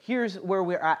Here's where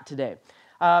we're at today.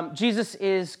 Jesus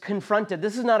is confronted.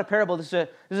 This is not a parable. This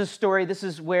is a story. This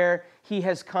is where he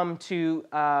has come to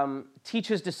teach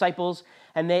his disciples,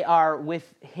 and they are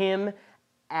with him,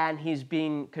 and he's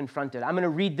being confronted. I'm going to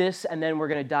read this, and then we're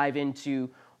going to dive into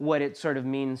what it sort of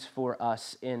means for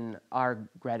us in our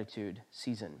gratitude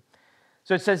season.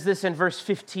 So it says this in verse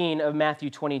 15 of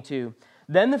Matthew 22.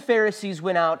 Then the Pharisees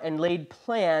went out and laid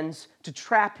plans to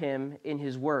trap him in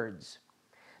his words.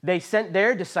 They sent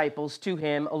their disciples to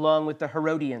him along with the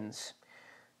Herodians.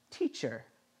 Teacher,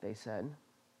 they said,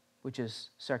 which is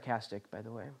sarcastic, by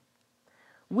the way,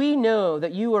 we know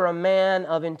that you are a man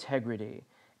of integrity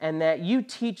and that you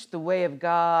teach the way of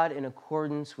God in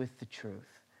accordance with the truth.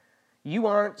 You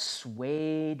aren't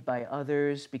swayed by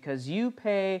others because you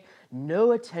pay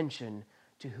no attention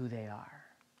to who they are.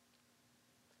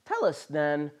 Tell us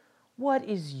then, what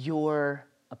is your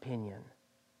opinion?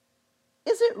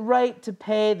 Is it right to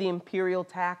pay the imperial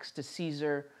tax to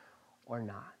Caesar or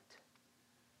not?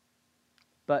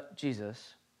 But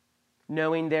Jesus,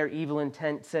 knowing their evil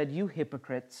intent, said, You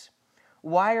hypocrites,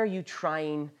 why are you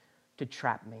trying to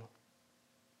trap me?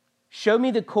 Show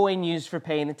me the coin used for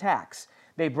paying the tax.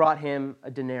 They brought him a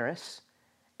denarius,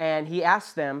 and he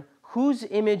asked them, Whose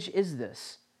image is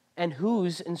this, and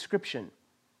whose inscription?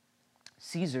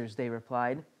 Caesar's, they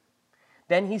replied.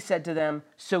 Then he said to them,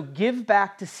 So give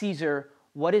back to Caesar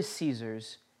what is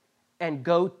Caesar's, and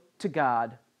go to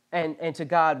God, and to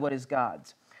God what is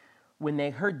God's. When they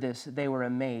heard this, they were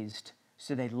amazed,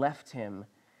 so they left him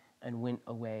and went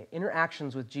away.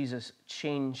 Interactions with Jesus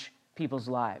change people's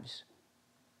lives.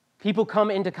 People come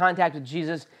into contact with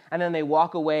Jesus, and then they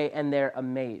walk away, and they're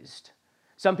amazed.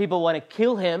 Some people want to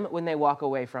kill him when they walk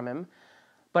away from him,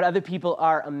 but other people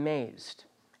are amazed.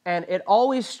 And it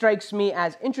always strikes me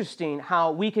as interesting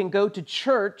how we can go to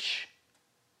church,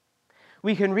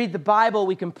 we can read the Bible,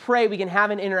 we can pray, we can have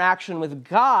an interaction with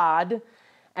God,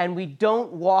 and we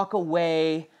don't walk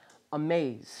away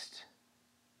amazed.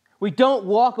 We don't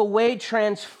walk away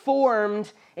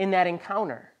transformed in that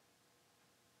encounter.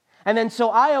 And then so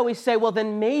I always say, well,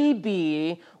 then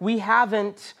maybe we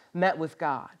haven't met with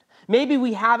God. Maybe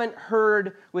we haven't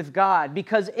heard with God,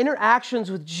 because interactions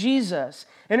with Jesus,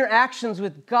 interactions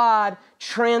with God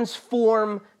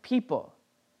transform people.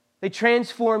 They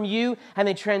transform you and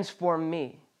they transform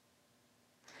me.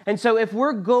 And so if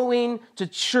we're going to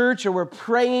church or we're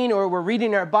praying or we're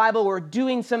reading our Bible, or we're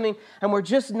doing something and we're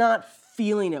just not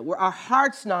feeling it, our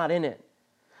heart's not in it,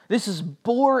 this is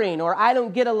boring, or I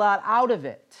don't get a lot out of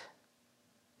it,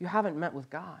 you haven't met with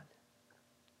God.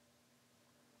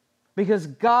 Because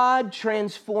God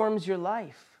transforms your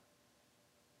life.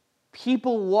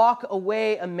 People walk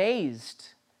away amazed.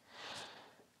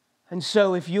 And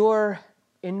so if you're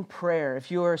in prayer,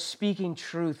 if you're speaking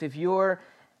truth, if you're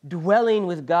dwelling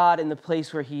with God in the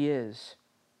place where He is,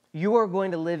 you are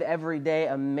going to live every day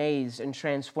amazed and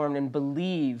transformed and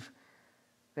believe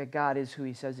that God is who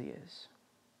He says He is.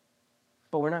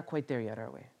 But we're not quite there yet,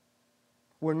 are we?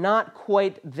 We're not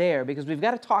quite there, because we've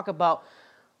got to talk about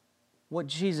what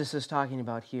Jesus is talking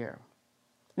about here.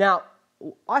 Now,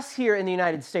 us here in the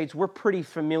United States, we're pretty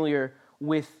familiar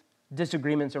with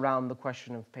disagreements around the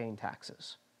question of paying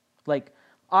taxes. Like,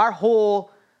 our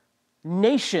whole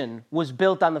nation was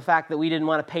built on the fact that we didn't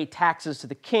want to pay taxes to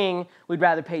the king. We'd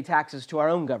rather pay taxes to our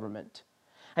own government.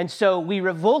 And so we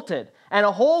revolted, and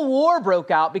a whole war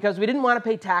broke out because we didn't want to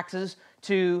pay taxes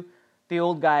to the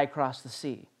old guy across the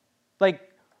sea.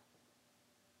 Like,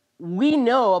 we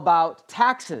know about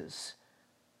taxes.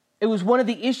 It was one of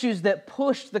the issues that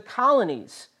pushed the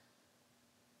colonies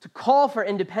to call for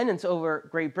independence over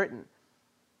Great Britain.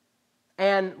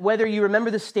 And whether you remember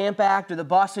the Stamp Act or the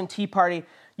Boston Tea Party,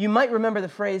 you might remember the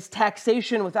phrase,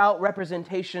 taxation without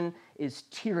representation is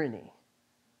tyranny.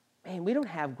 Man, we don't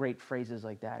have great phrases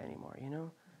like that anymore, you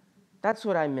know? That's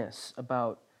what I miss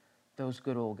about those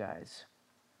good old guys.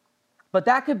 But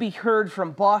that could be heard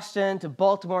from Boston to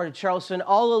Baltimore to Charleston,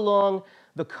 all along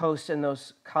the coast in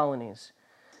those colonies.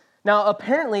 Now,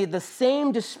 apparently, the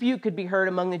same dispute could be heard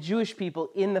among the Jewish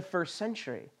people in the first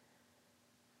century,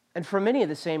 and for many of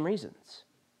the same reasons.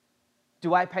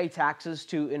 Do I pay taxes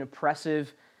to an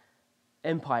oppressive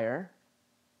empire,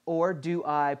 or do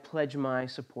I pledge my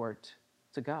support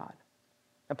to God?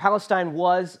 Now, Palestine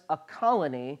was a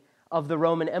colony of the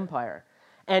Roman Empire,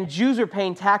 and Jews were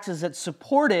paying taxes that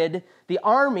supported the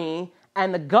army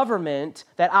and the government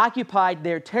that occupied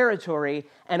their territory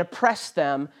and oppressed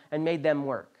them and made them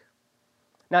work.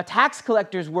 Now, tax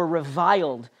collectors were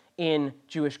reviled in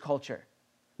Jewish culture.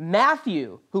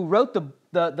 Matthew, who wrote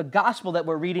the gospel that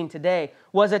we're reading today,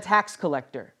 was a tax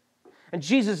collector. And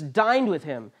Jesus dined with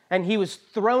him, and he was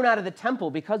thrown out of the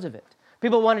temple because of it.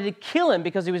 People wanted to kill him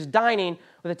because he was dining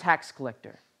with a tax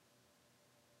collector.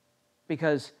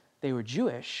 Because they were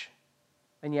Jewish,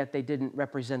 and yet they didn't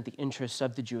represent the interests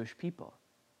of the Jewish people.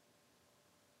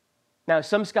 Now,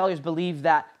 some scholars believe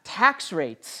that tax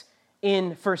rates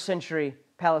in first century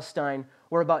Palestine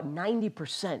were about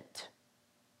 90%.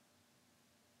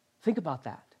 Think about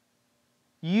that.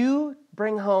 You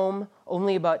bring home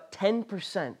only about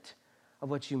 10% of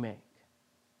what you make.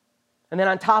 And then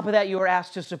on top of that, you were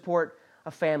asked to support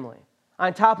a family.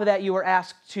 On top of that, you were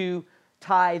asked to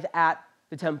tithe at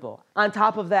the temple. On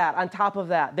top of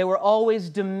that, there were always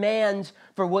demands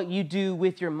for what you do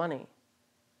with your money.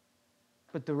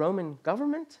 But the Roman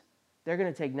government, they're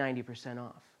going to take 90%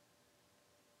 off.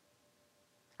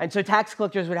 And so tax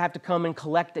collectors would have to come and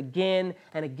collect again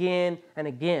and again and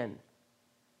again.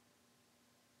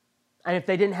 And if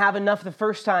they didn't have enough the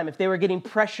first time, if they were getting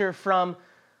pressure from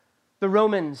the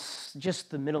Romans, just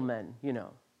the middlemen,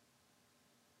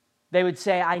 they would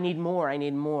say, I need more, I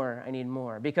need more, I need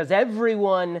more, because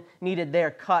everyone needed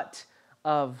their cut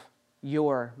of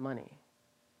your money.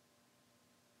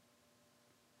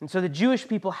 And so the Jewish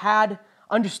people had,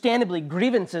 understandably,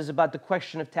 grievances about the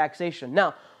question of taxation.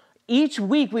 Now, each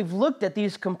week we've looked at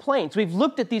these complaints. We've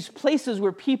looked at these places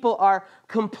where people are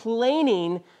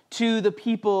complaining to the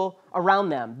people around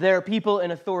them, their people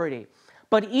in authority.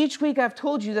 But each week I've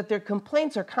told you that their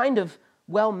complaints are kind of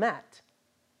well met.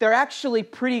 They're actually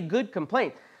pretty good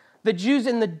complaints. The Jews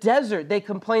in the desert, they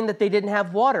complained that they didn't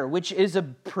have water, which is a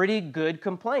pretty good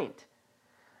complaint.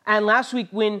 And last week,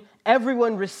 when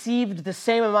everyone received the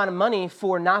same amount of money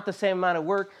for not the same amount of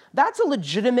work, that's a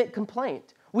legitimate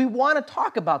complaint. We want to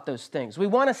talk about those things. We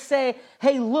want to say,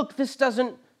 hey, look, this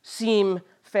doesn't seem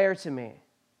fair to me.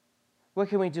 What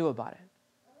can we do about it?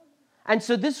 And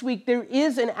so this week, there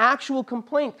is an actual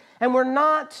complaint. And we're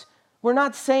not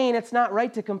saying it's not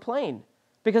right to complain,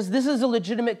 because this is a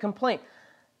legitimate complaint.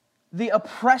 The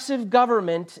oppressive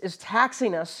government is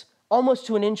taxing us almost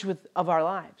to an inch of our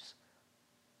lives.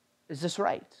 Is this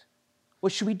right?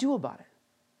 What should we do about it?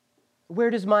 Where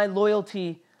does my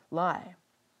loyalty lie?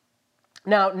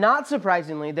 Now, not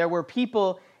surprisingly, there were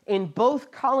people in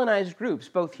both colonized groups,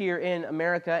 both here in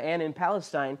America and in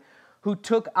Palestine, who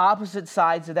took opposite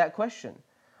sides of that question.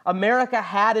 America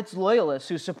had its loyalists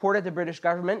who supported the British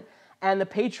government and the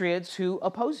patriots who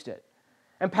opposed it.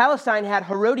 And Palestine had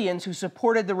Herodians who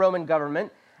supported the Roman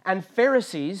government and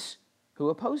Pharisees who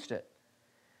opposed it.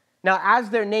 Now, as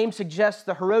their name suggests,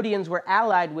 the Herodians were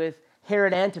allied with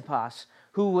Herod Antipas,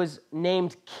 who was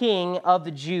named king of the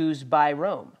Jews by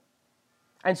Rome.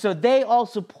 And so they all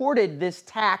supported this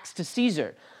tax to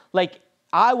Caesar. Like,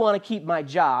 I want to keep my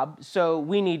job, so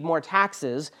we need more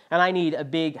taxes, and I need a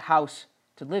big house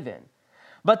to live in.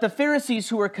 But the Pharisees,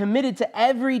 who were committed to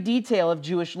every detail of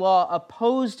Jewish law,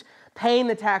 opposed paying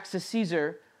the tax to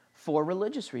Caesar for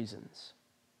religious reasons.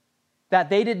 That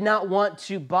they did not want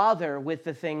to bother with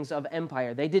the things of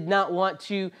empire. They did not want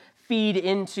to feed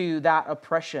into that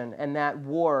oppression and that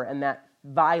war and that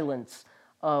violence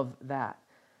of that.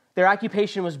 Their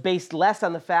occupation was based less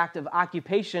on the fact of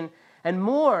occupation and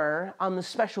more on the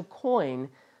special coin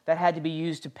that had to be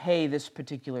used to pay this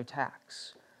particular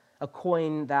tax, a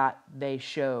coin that they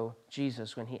show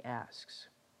Jesus when he asks.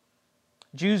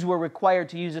 Jews were required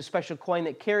to use a special coin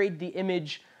that carried the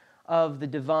image of the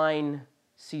divine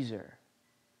Caesar.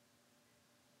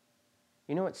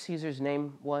 You know what Caesar's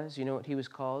name was? You know what he was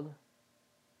called?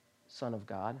 Son of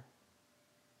God.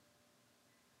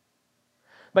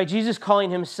 By Jesus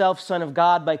calling himself Son of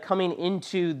God, by coming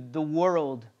into the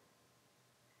world,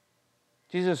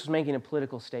 Jesus was making a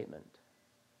political statement.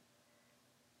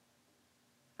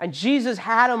 And Jesus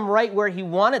had them right where he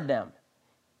wanted them.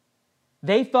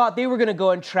 They thought they were going to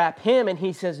go and trap him, and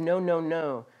he says, no, no,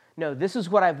 no. No, this is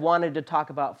what I've wanted to talk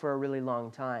about for a really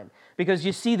long time. Because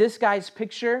you see this guy's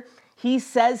picture, he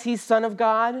says he's Son of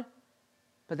God,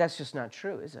 but that's just not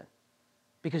true, is it?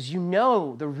 Because you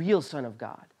know the real Son of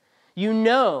God. You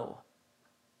know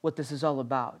what this is all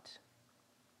about.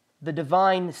 The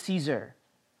divine Caesar.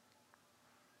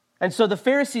 And so the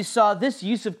Pharisees saw this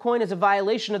use of coin as a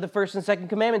violation of the first and second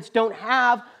commandments. Don't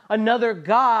have another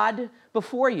God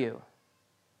before you.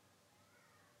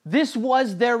 This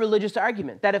was their religious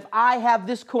argument, that if I have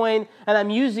this coin and I'm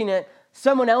using it,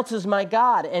 someone else is my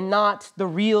God and not the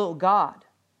real God.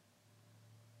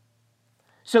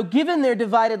 So given their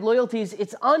divided loyalties,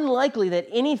 it's unlikely that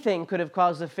anything could have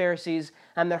caused the Pharisees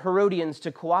and the Herodians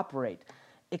to cooperate,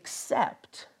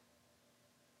 except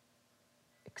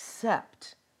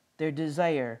their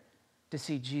desire to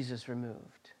see Jesus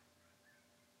removed.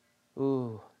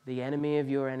 Ooh, the enemy of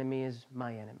your enemy is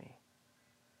my enemy.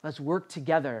 Let's work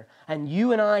together, and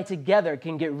you and I together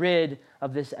can get rid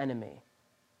of this enemy.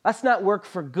 Let's not work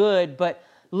for good, but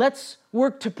let's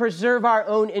work to preserve our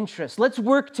own interests. Let's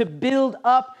work to build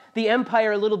up the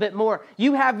empire a little bit more.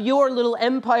 You have your little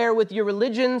empire with your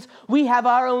religions. We have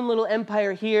our own little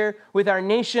empire here with our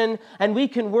nation, and we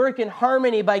can work in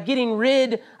harmony by getting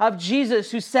rid of Jesus,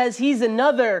 who says he's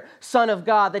another Son of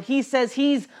God, that he says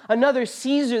he's another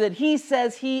Caesar, that he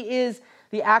says he is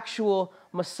the actual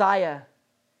Messiah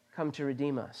come to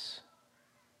redeem us.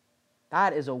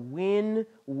 That is a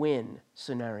win-win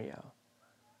scenario.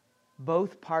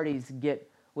 Both parties get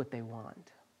what they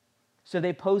want. So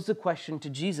they pose the question to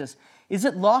Jesus, is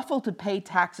it lawful to pay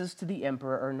taxes to the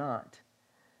emperor or not?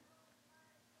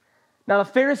 Now, the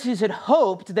Pharisees had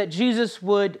hoped that Jesus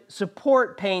would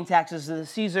support paying taxes to the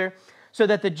Caesar so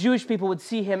that the Jewish people would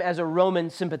see him as a Roman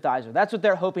sympathizer. That's what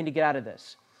they're hoping to get out of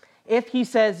this. If he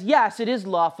says, yes, it is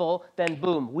lawful, then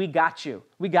boom, we got you.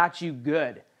 We got you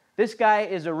good. This guy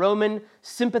is a Roman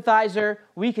sympathizer.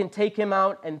 We can take him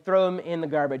out and throw him in the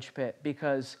garbage pit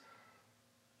because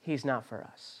he's not for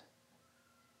us.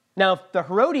 Now, the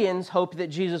Herodians hoped that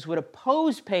Jesus would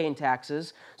oppose paying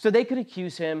taxes so they could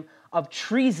accuse him of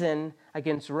treason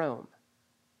against Rome.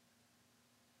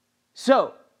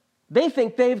 So, they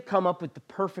think they've come up with the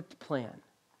perfect plan.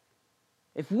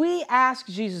 If we ask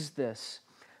Jesus this,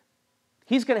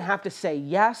 he's going to have to say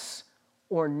yes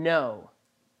or no.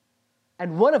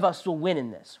 And one of us will win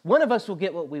in this. One of us will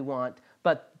get what we want,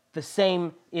 but the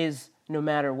same is no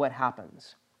matter what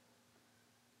happens.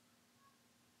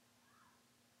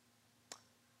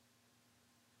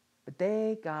 But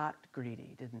they got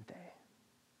greedy, didn't they?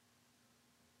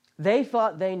 They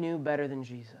thought they knew better than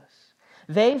Jesus.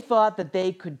 They thought that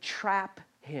they could trap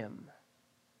him,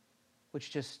 which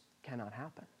just cannot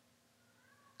happen.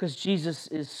 Because Jesus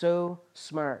is so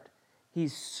smart.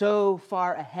 He's so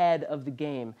far ahead of the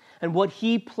game. And what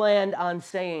he planned on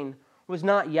saying was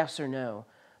not yes or no,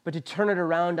 but to turn it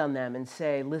around on them and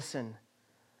say, listen,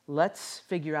 let's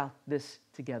figure out this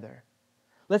together.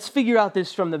 Let's figure out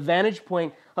this from the vantage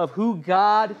point of who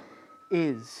God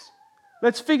is.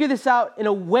 Let's figure this out in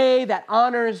a way that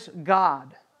honors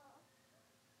God.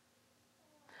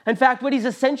 In fact, what he's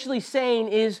essentially saying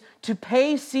is to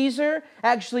pay Caesar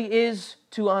actually is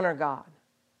to honor God.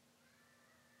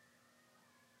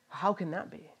 How can that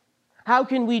be? How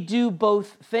can we do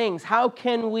both things? How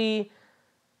can we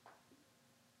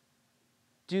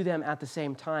do them at the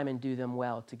same time and do them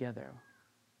well together?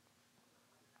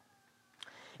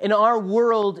 In our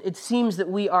world, it seems that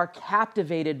we are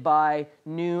captivated by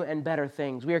new and better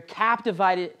things. We are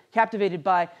captivated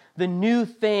by the new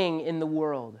thing in the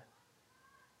world.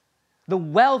 The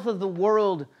wealth of the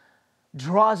world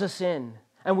draws us in,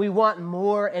 and we want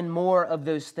more and more of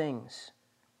those things.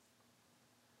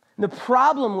 The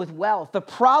problem with wealth, the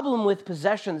problem with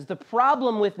possessions, the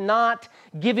problem with not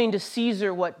giving to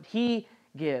Caesar what he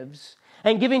gives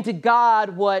and giving to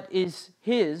God what is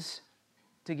his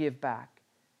to give back.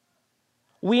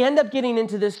 We end up getting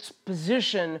into this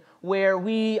position where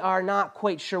we are not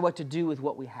quite sure what to do with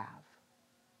what we have.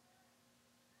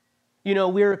 You know,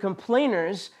 we were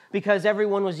complainers because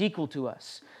everyone was equal to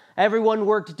us. Everyone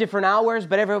worked different hours,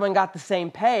 but everyone got the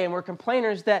same pay. And we're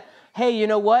complainers that, hey, you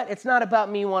know what? It's not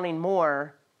about me wanting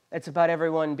more. It's about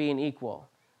everyone being equal.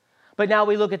 But now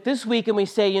we look at this week and we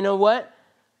say, you know what?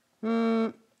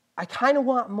 I kind of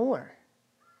want more.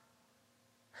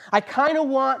 I kind of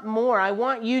want more. I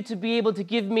want you to be able to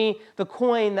give me the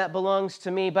coin that belongs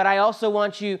to me, but I also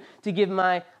want you to give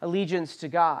my allegiance to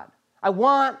God. I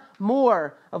want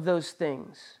more of those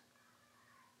things.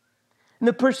 And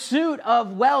the pursuit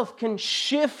of wealth can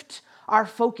shift our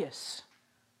focus.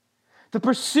 The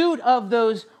pursuit of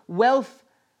those wealth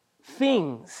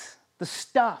things, the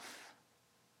stuff.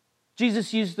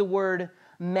 Jesus used the word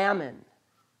mammon.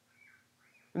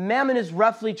 Mammon is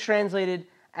roughly translated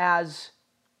as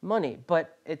money,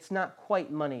 but it's not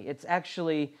quite money. It's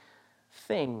actually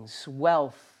things,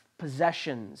 wealth,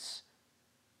 possessions,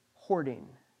 hoarding.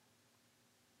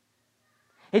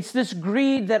 It's this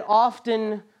greed that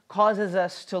often causes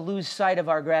us to lose sight of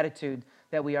our gratitude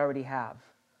that we already have.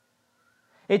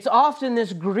 It's often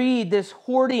this greed, this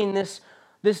hoarding, this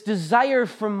desire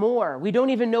for more. We don't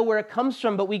even know where it comes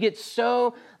from, but we get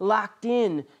so locked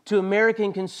in to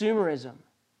American consumerism.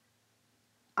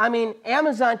 I mean,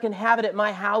 Amazon can have it at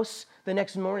my house the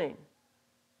next morning.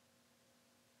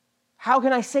 How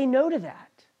can I say no to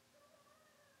that?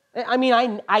 I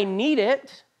mean, I need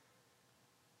it.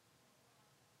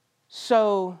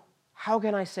 So how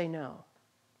can I say no?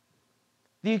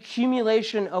 The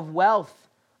accumulation of wealth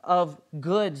of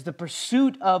goods, the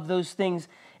pursuit of those things,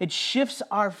 it shifts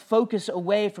our focus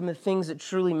away from the things that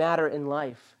truly matter in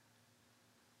life.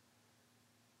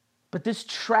 But this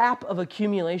trap of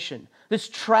accumulation, this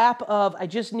trap of I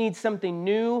just need something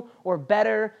new or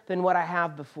better than what I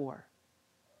have before,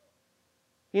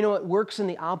 it works in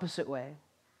the opposite way.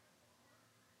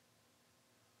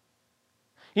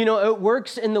 It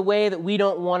works in the way that we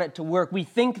don't want it to work. We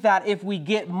think that if we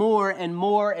get more and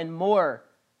more and more,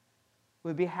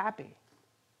 we'd be happy.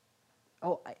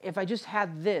 Oh, if I just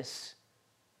had this,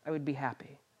 I would be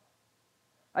happy.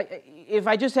 If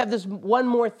I just have this one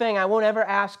more thing, I won't ever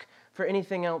ask for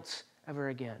anything else ever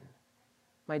again.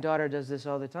 My daughter does this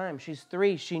all the time. She's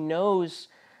 3. She knows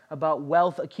about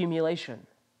wealth accumulation.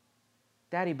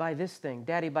 Daddy, buy this thing.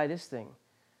 Daddy, buy this thing.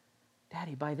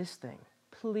 Daddy, buy this thing.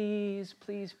 Please,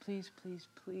 please, please, please,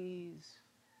 please.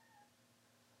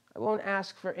 I won't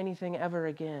ask for anything ever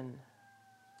again.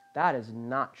 That is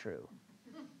not true.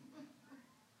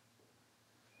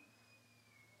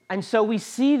 And so we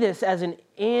see this as an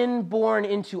inborn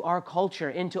into our culture,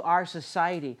 into our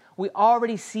society. We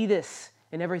already see this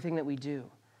in everything that we do.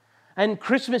 And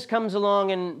Christmas comes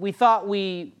along and we thought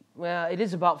it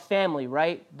is about family,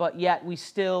 right? But yet we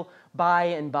still buy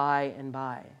and buy and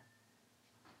buy.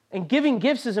 And giving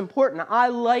gifts is important. I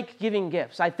like giving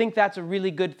gifts. I think that's a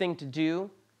really good thing to do.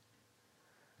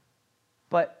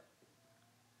 But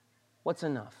what's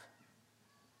enough?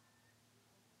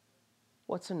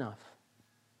 What's enough?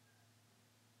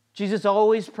 Jesus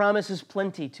always promises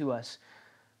plenty to us,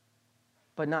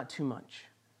 but not too much.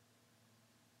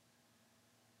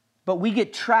 But we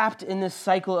get trapped in this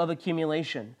cycle of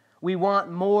accumulation. We want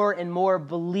more and more,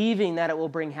 believing that it will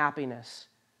bring happiness.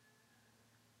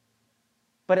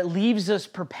 But it leaves us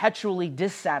perpetually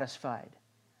dissatisfied.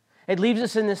 It leaves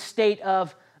us in this state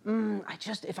of,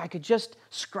 if I could just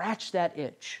scratch that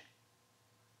itch.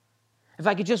 If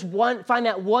I could just find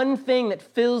that one thing that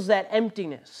fills that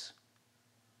emptiness.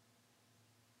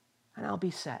 And I'll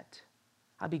be set.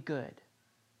 I'll be good.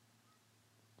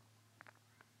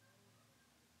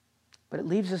 But it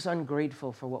leaves us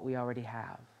ungrateful for what we already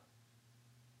have.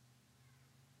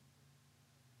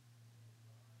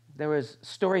 There was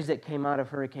stories that came out of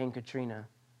Hurricane Katrina.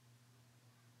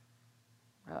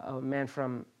 A man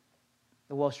from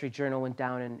the Wall Street Journal went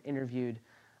down and interviewed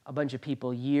a bunch of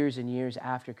people years and years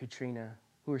after Katrina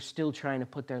who were still trying to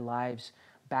put their lives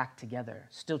back together,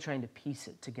 still trying to piece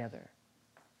it together.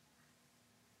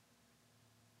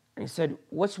 And he said,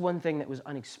 "What's one thing that was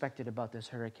unexpected about this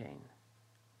hurricane?"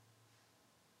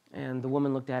 And the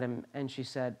woman looked at him and she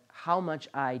said, "How much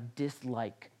I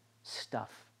dislike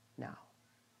stuff now."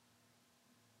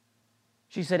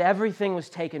 She said, "Everything was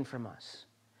taken from us.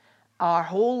 Our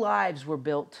whole lives were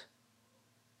built,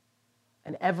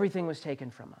 and everything was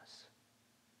taken from us."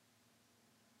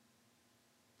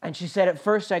 And she said, "At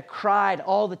first I cried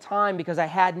all the time because I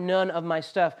had none of my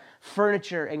stuff,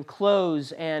 furniture and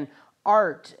clothes and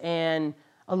art and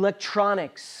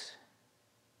electronics.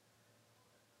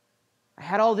 I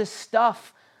had all this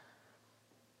stuff."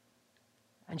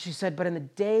 And she said, "But in the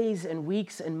days and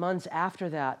weeks and months after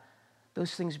that,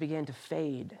 those things began to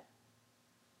fade."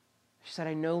 She said,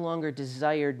 "I no longer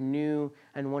desired new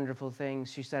and wonderful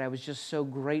things." She said, "I was just so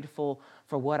grateful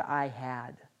for what I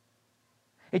had."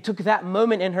 It took that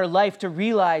moment in her life to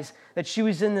realize that she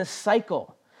was in this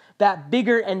cycle, that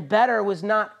bigger and better was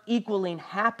not equaling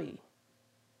happy,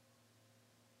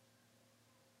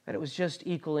 that it was just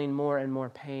equaling more and more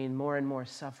pain, more and more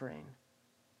suffering.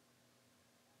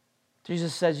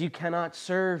 Jesus says you cannot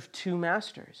serve 2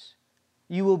 masters.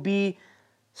 You will be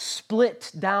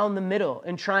split down the middle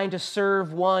in trying to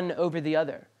serve one over the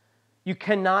other. You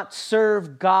cannot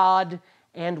serve God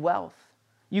and wealth.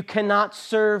 You cannot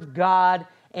serve God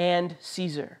and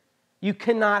Caesar. You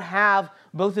cannot have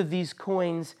both of these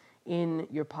coins in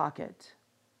your pocket.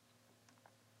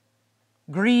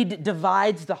 Greed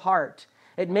divides the heart.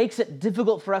 It makes it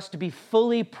difficult for us to be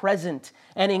fully present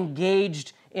and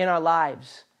engaged in our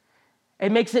lives.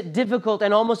 It makes it difficult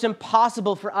and almost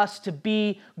impossible for us to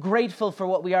be grateful for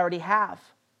what we already have.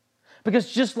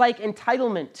 Because just like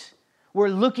entitlement, we're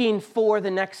looking for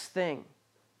the next thing.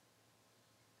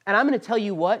 And I'm going to tell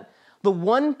you what, the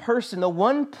one person, the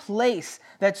one place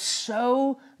that's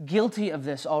so guilty of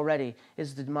this already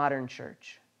is the modern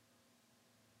church.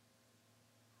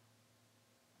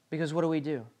 Because what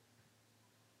do?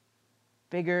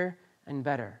 Bigger and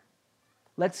better.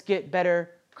 Let's get better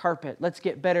carpet. Let's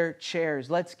get better chairs.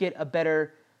 Let's get a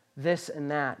better this and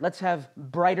that. Let's have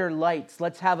brighter lights.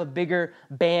 Let's have a bigger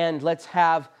band. Let's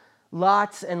have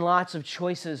lots and lots of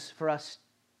choices for us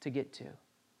to get to.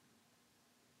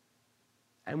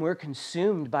 And we're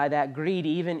consumed by that greed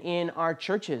even in our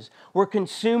churches. We're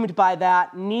consumed by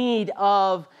that need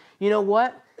of, you know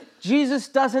what? Jesus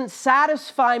doesn't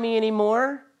satisfy me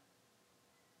anymore.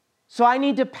 So I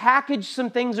need to package some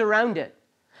things around it.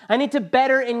 I need to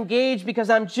better engage because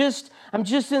I'm just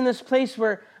in this place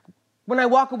where when I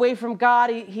walk away from God,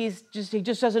 he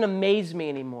just doesn't amaze me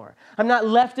anymore. I'm not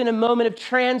left in a moment of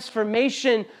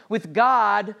transformation with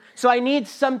God, so I need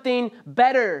something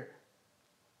better.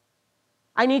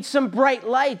 I need some bright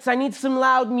lights. I need some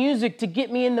loud music to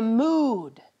get me in the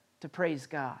mood to praise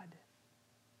God.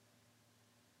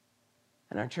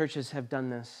 And our churches have done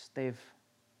this. They've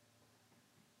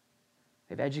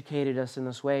educated us in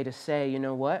this way to say, you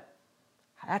know what?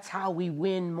 That's how we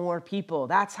win more people.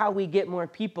 That's how we get more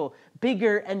people.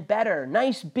 Bigger and better.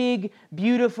 Nice, big,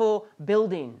 beautiful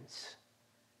buildings.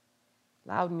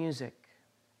 Loud music.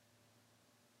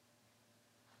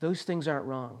 Those things aren't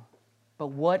wrong. But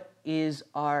what is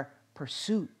our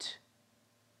pursuit?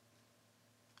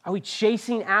 Are we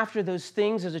chasing after those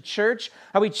things as a church?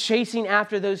 Are we chasing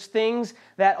after those things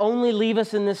that only leave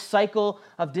us in this cycle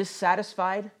of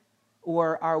dissatisfied?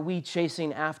 Or are we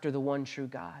chasing after the one true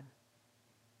God?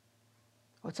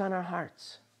 What's on our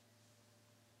hearts?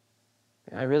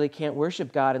 I really can't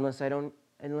worship God unless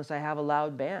I have a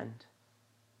loud band.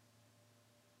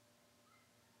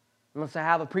 Unless I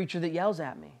have a preacher that yells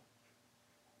at me.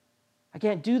 I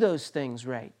can't do those things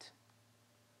right.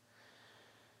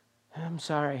 I'm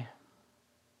sorry.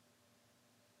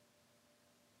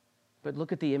 But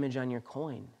look at the image on your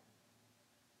coin.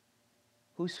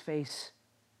 Whose face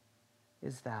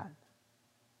is that?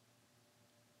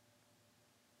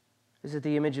 Is it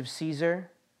the image of Caesar?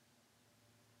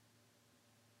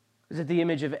 Is it the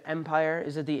image of empire?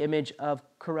 Is it the image of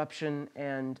corruption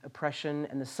and oppression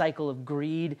and the cycle of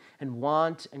greed and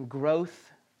want and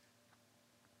growth?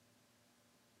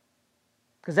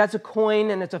 Because that's a coin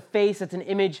and it's a face, it's an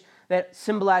image that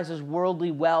symbolizes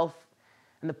worldly wealth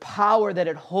and the power that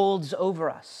it holds over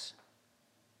us.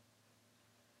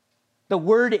 The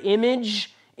word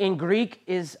image in Greek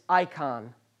is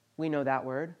icon. We know that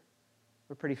word.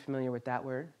 We're pretty familiar with that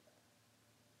word.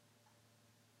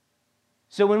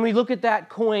 So when we look at that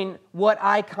coin, what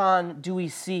icon do we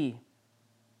see?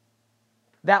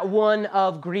 That one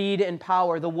of greed and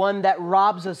power, the one that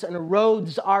robs us and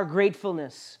erodes our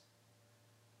gratefulness.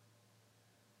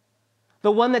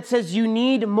 The one that says you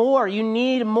need more, you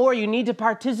need more, you need to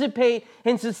participate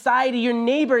in society. Your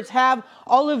neighbors have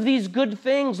all of these good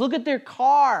things. Look at their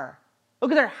car.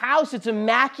 Look at their house, it's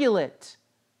immaculate.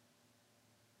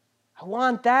 I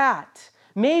want that.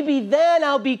 Maybe then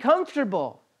I'll be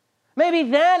comfortable.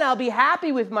 Maybe then I'll be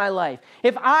happy with my life.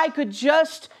 If I could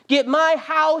just get my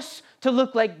house to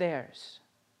look like theirs.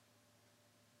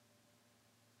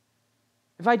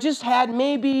 If I just had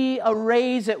maybe a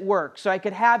raise at work so I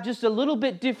could have just a little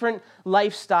bit different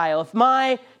lifestyle. If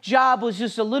my job was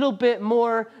just a little bit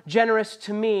more generous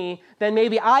to me, then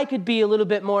maybe I could be a little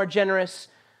bit more generous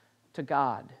to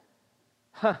God.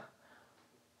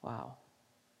 Wow.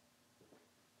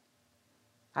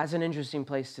 That's an interesting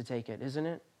place to take it, isn't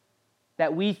it?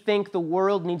 That we think the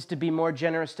world needs to be more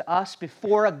generous to us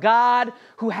before a God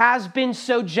who has been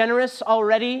so generous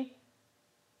already,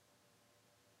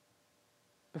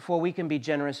 before we can be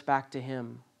generous back to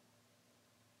Him.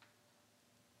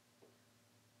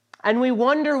 And we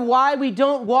wonder why we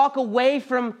don't walk away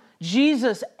from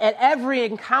Jesus at every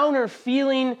encounter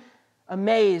feeling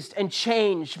amazed and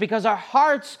changed, because our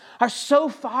hearts are so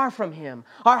far from Him.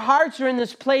 Our hearts are in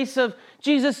this place of,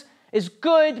 Jesus is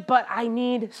good, but I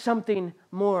need something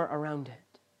more around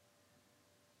it.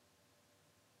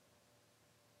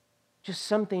 Just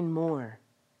something more,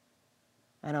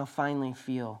 and I'll finally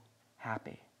feel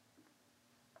happy.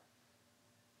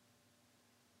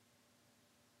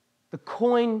 The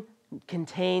coin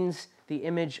contains the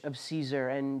image of Caesar,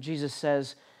 and Jesus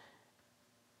says,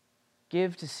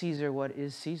 give to Caesar what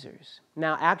is Caesar's.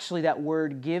 Now, actually, that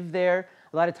word give there,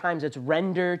 a lot of times it's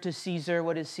render to Caesar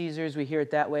what is Caesar's. We hear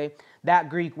it that way. That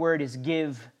Greek word is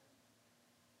give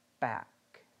back,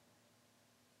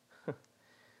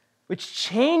 which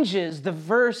changes the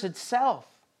verse itself.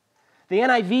 The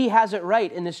NIV has it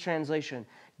right in this translation.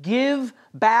 Give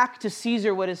back to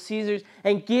Caesar what is Caesar's,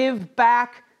 and give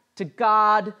back to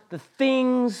God the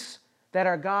things that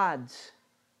are God's.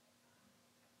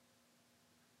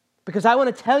 Because I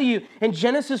want to tell you, in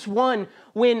Genesis 1,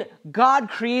 when God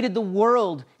created the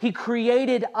world, He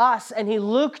created us, and He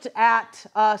looked at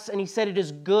us, and He said it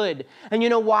is good. And you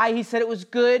know why He said it was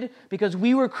good? Because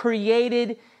we were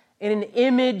created in an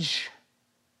image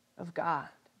of God.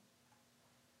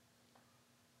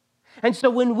 And so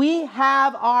when we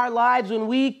have our lives, when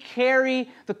we carry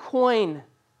the coin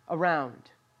around,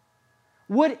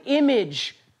 what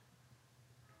image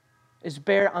is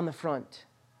bare on the front?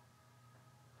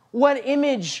 What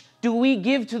image do we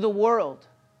give to the world?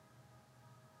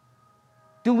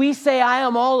 Do we say, I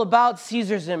am all about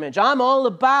Caesar's image? I'm all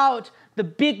about the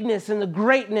bigness and the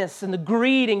greatness and the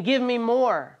greed and give me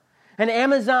more. And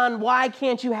Amazon, why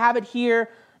can't you have it here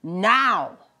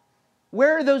now?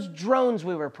 Where are those drones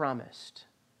we were promised?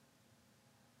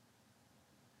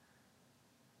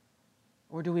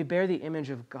 Or do we bear the image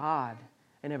of God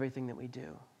in everything that we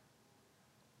do?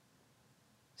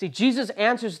 See, Jesus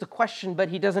answers the question, but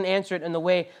he doesn't answer it in the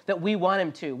way that we want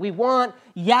him to. We want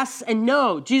yes and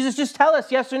no. Jesus, just tell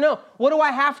us yes or no. What do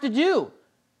I have to do?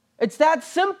 It's that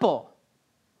simple.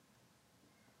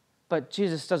 But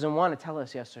Jesus doesn't want to tell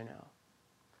us yes or no.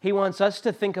 He wants us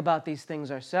to think about these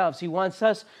things ourselves. He wants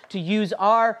us to use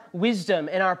our wisdom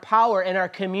and our power and our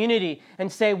community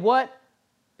and say, what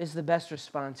is the best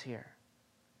response here?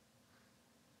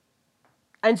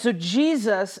 And so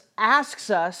Jesus asks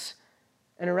us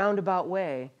in a roundabout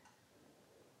way,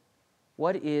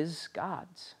 what is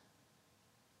God's?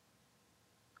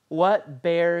 What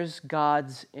bears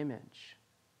God's image?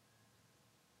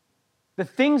 The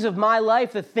things of my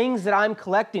life, the things that I'm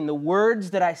collecting, the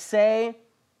words that I say,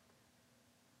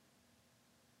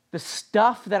 the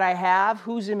stuff that I have,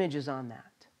 whose image is on that?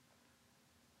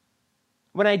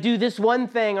 When I do this one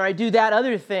thing or I do that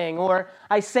other thing or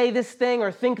I say this thing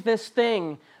or think this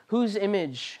thing, whose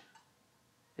image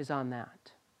is on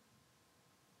that?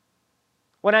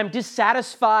 When I'm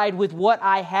dissatisfied with what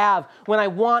I have, when I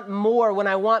want more, when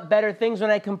I want better things, when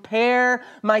I compare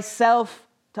myself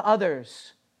to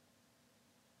others,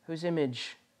 whose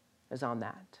image is on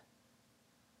that?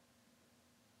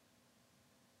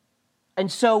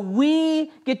 And so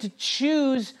we get to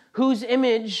choose whose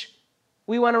image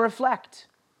we want to reflect.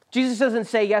 Jesus doesn't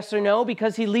say yes or no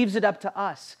because he leaves it up to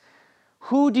us.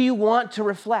 Who do you want to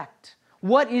reflect?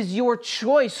 What is your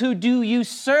choice? Who do you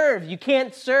serve? You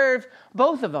can't serve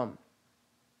both of them.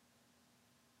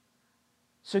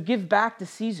 So give back to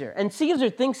Caesar. And Caesar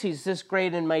thinks he's this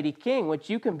great and mighty king, which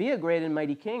you can be a great and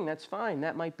mighty king. That's fine.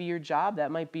 That might be your job.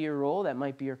 That might be your role. That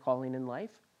might be your calling in life.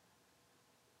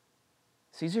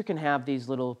 Caesar can have these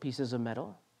little pieces of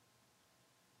metal.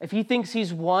 If he thinks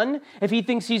he's one, if he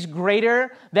thinks he's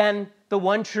greater than the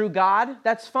one true God,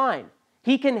 that's fine.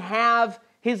 He can have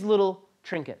his little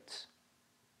trinkets.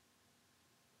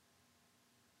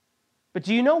 But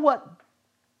do you know what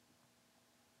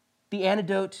the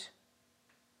antidote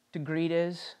to greed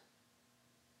is?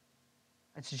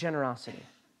 It's generosity.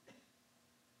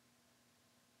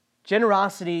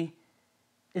 Generosity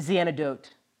is the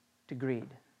antidote to greed.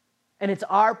 And it's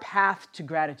our path to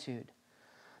gratitude.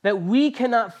 That we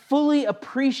cannot fully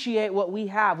appreciate what we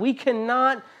have. We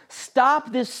cannot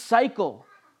stop this cycle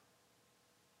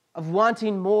of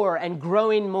wanting more and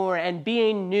growing more and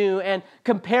being new and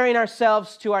comparing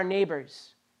ourselves to our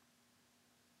neighbors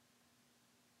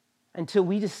until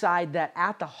we decide that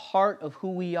at the heart of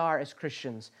who we are as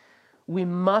Christians, we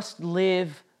must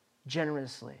live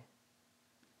generously.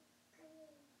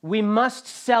 We must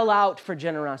sell out for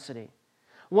generosity.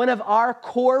 One of our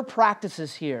core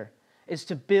practices here is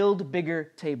to build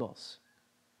bigger tables.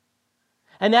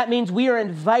 And that means we are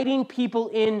inviting people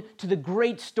into the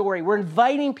great story. We're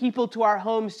inviting people to our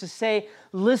homes to say,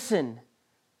 listen,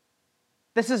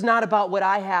 this is not about what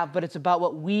I have, but it's about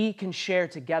what we can share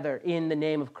together in the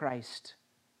name of Christ.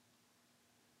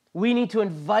 We need to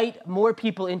invite more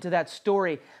people into that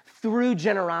story through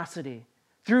generosity,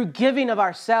 through giving of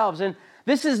ourselves. And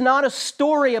this is not a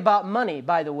story about money,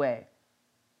 by the way.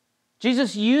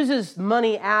 Jesus uses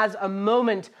money as a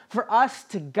moment for us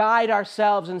to guide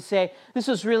ourselves and say, this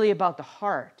is really about the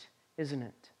heart, isn't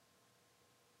it?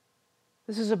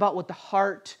 This is about what the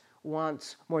heart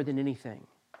wants more than anything.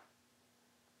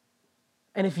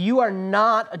 And if you are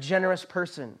not a generous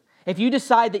person, if you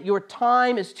decide that your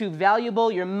time is too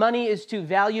valuable, your money is too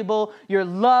valuable, your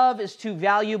love is too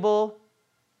valuable,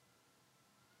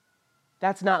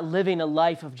 that's not living a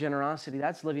life of generosity.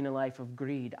 That's living a life of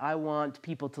greed. I want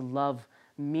people to love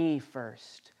me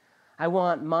first. I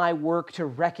want my work to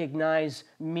recognize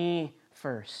me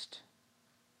first.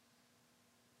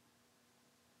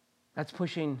 That's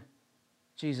pushing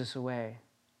Jesus away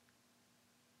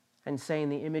and saying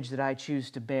the image that I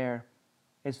choose to bear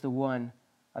is the one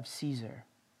of Caesar.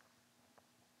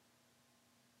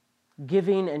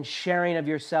 Giving and sharing of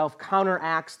yourself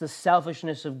counteracts the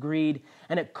selfishness of greed,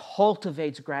 and it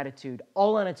cultivates gratitude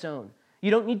all on its own. You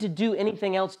don't need to do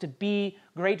anything else to be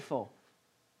grateful.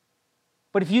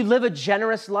 But if you live a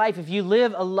generous life, if you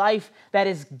live a life that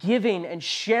is giving and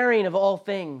sharing of all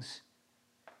things,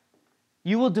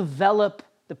 you will develop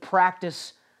the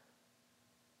practice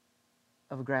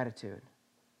of gratitude.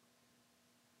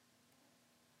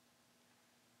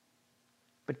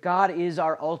 But God is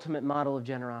our ultimate model of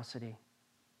generosity.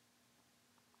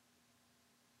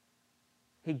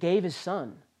 He gave his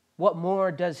Son. What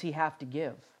more does he have to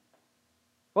give?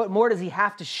 What more does he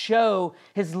have to show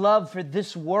his love for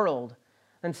this world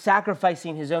than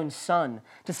sacrificing his own Son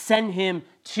to send him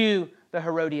to the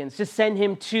Herodians, to send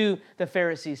him to the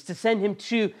Pharisees, to send him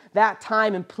to that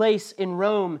time and place in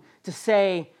Rome to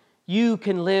say, you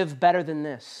can live better than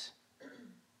this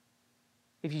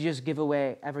if you just give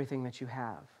away everything that you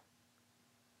have.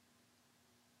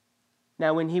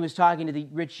 Now, when he was talking to the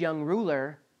rich young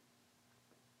ruler,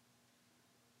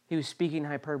 he was speaking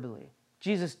hyperbole.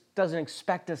 Jesus doesn't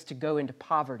expect us to go into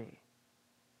poverty,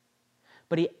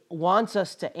 but he wants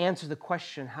us to answer the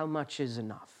question, how much is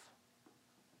enough?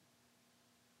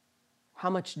 How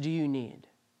much do you need?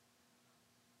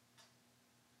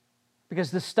 Because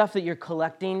the stuff that you're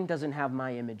collecting doesn't have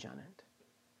my image on it.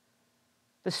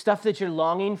 The stuff that you're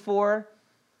longing for,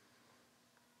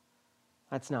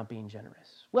 that's not being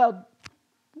generous. Well,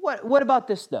 what about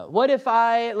this though? What if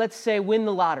I, let's say, win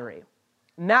the lottery?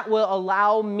 And that will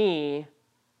allow me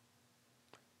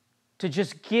to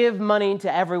just give money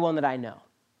to everyone that I know.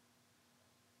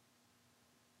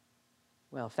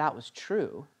 Well, if that was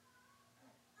true,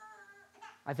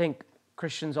 I think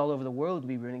Christians all over the world would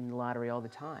be winning the lottery all the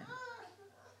time.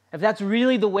 If that's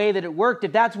really the way that it worked,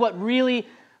 if that's what really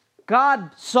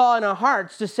God saw in our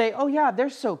hearts to say, oh yeah, they're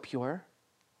so pure.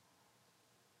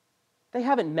 They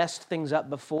haven't messed things up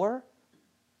before.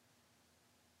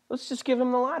 Let's just give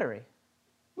them the lottery.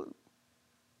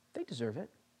 They deserve it.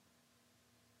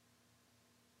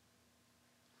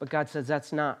 But God says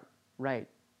that's not right.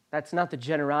 That's not the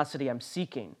generosity I'm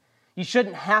seeking. You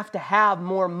shouldn't have to have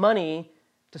more money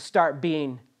to start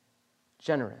being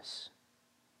generous.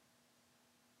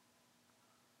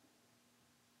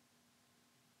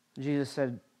 Jesus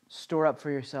said, store up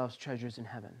for yourselves treasures in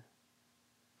heaven.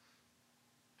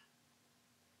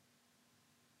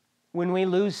 When we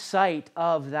lose sight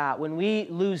of that, when we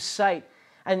lose sight,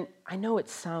 and I know it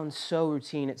sounds so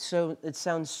routine, it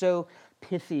sounds so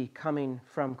pithy coming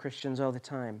from Christians all the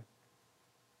time.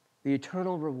 The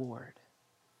eternal reward.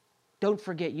 Don't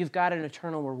forget, you've got an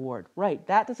eternal reward. Right,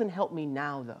 that doesn't help me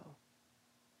now, though.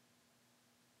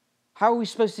 How are we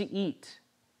supposed to eat?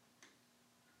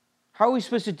 How are we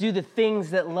supposed to do the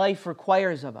things that life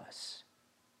requires of us?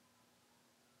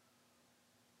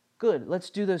 Good, let's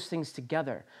do those things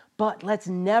together. But let's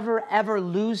never, ever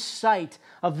lose sight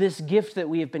of this gift that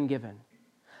we have been given.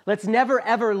 Let's never,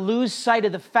 ever lose sight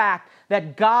of the fact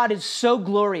that God is so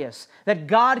glorious, that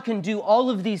God can do all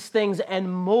of these things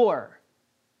and more.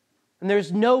 And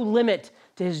there's no limit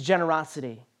to his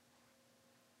generosity.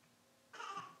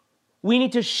 We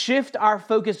need to shift our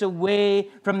focus away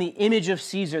from the image of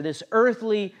Caesar, this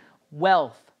earthly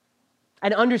wealth,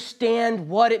 and understand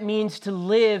what it means to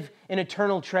live in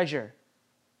eternal treasure,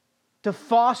 to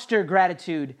foster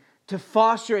gratitude, to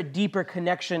foster a deeper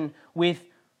connection with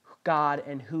God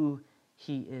and who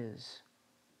he is.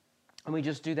 And we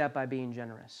just do that by being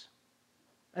generous.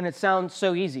 And it sounds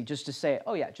so easy just to say,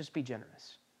 oh yeah, just be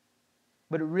generous.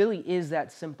 But it really is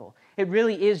that simple. It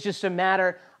really is just a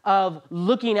matter of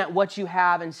looking at what you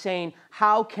have and saying,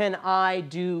 how can I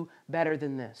do better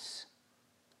than this?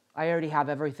 I already have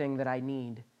everything that I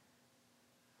need.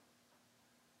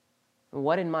 And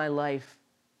what in my life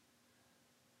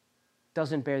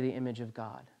doesn't bear the image of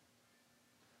God?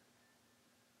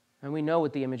 And we know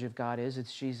what the image of God is.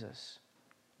 It's Jesus.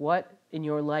 What in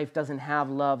your life doesn't have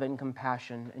love and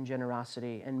compassion and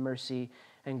generosity and mercy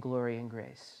and glory and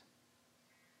grace?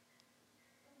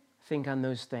 Think on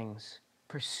those things.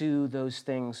 Pursue those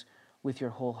things with your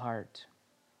whole heart.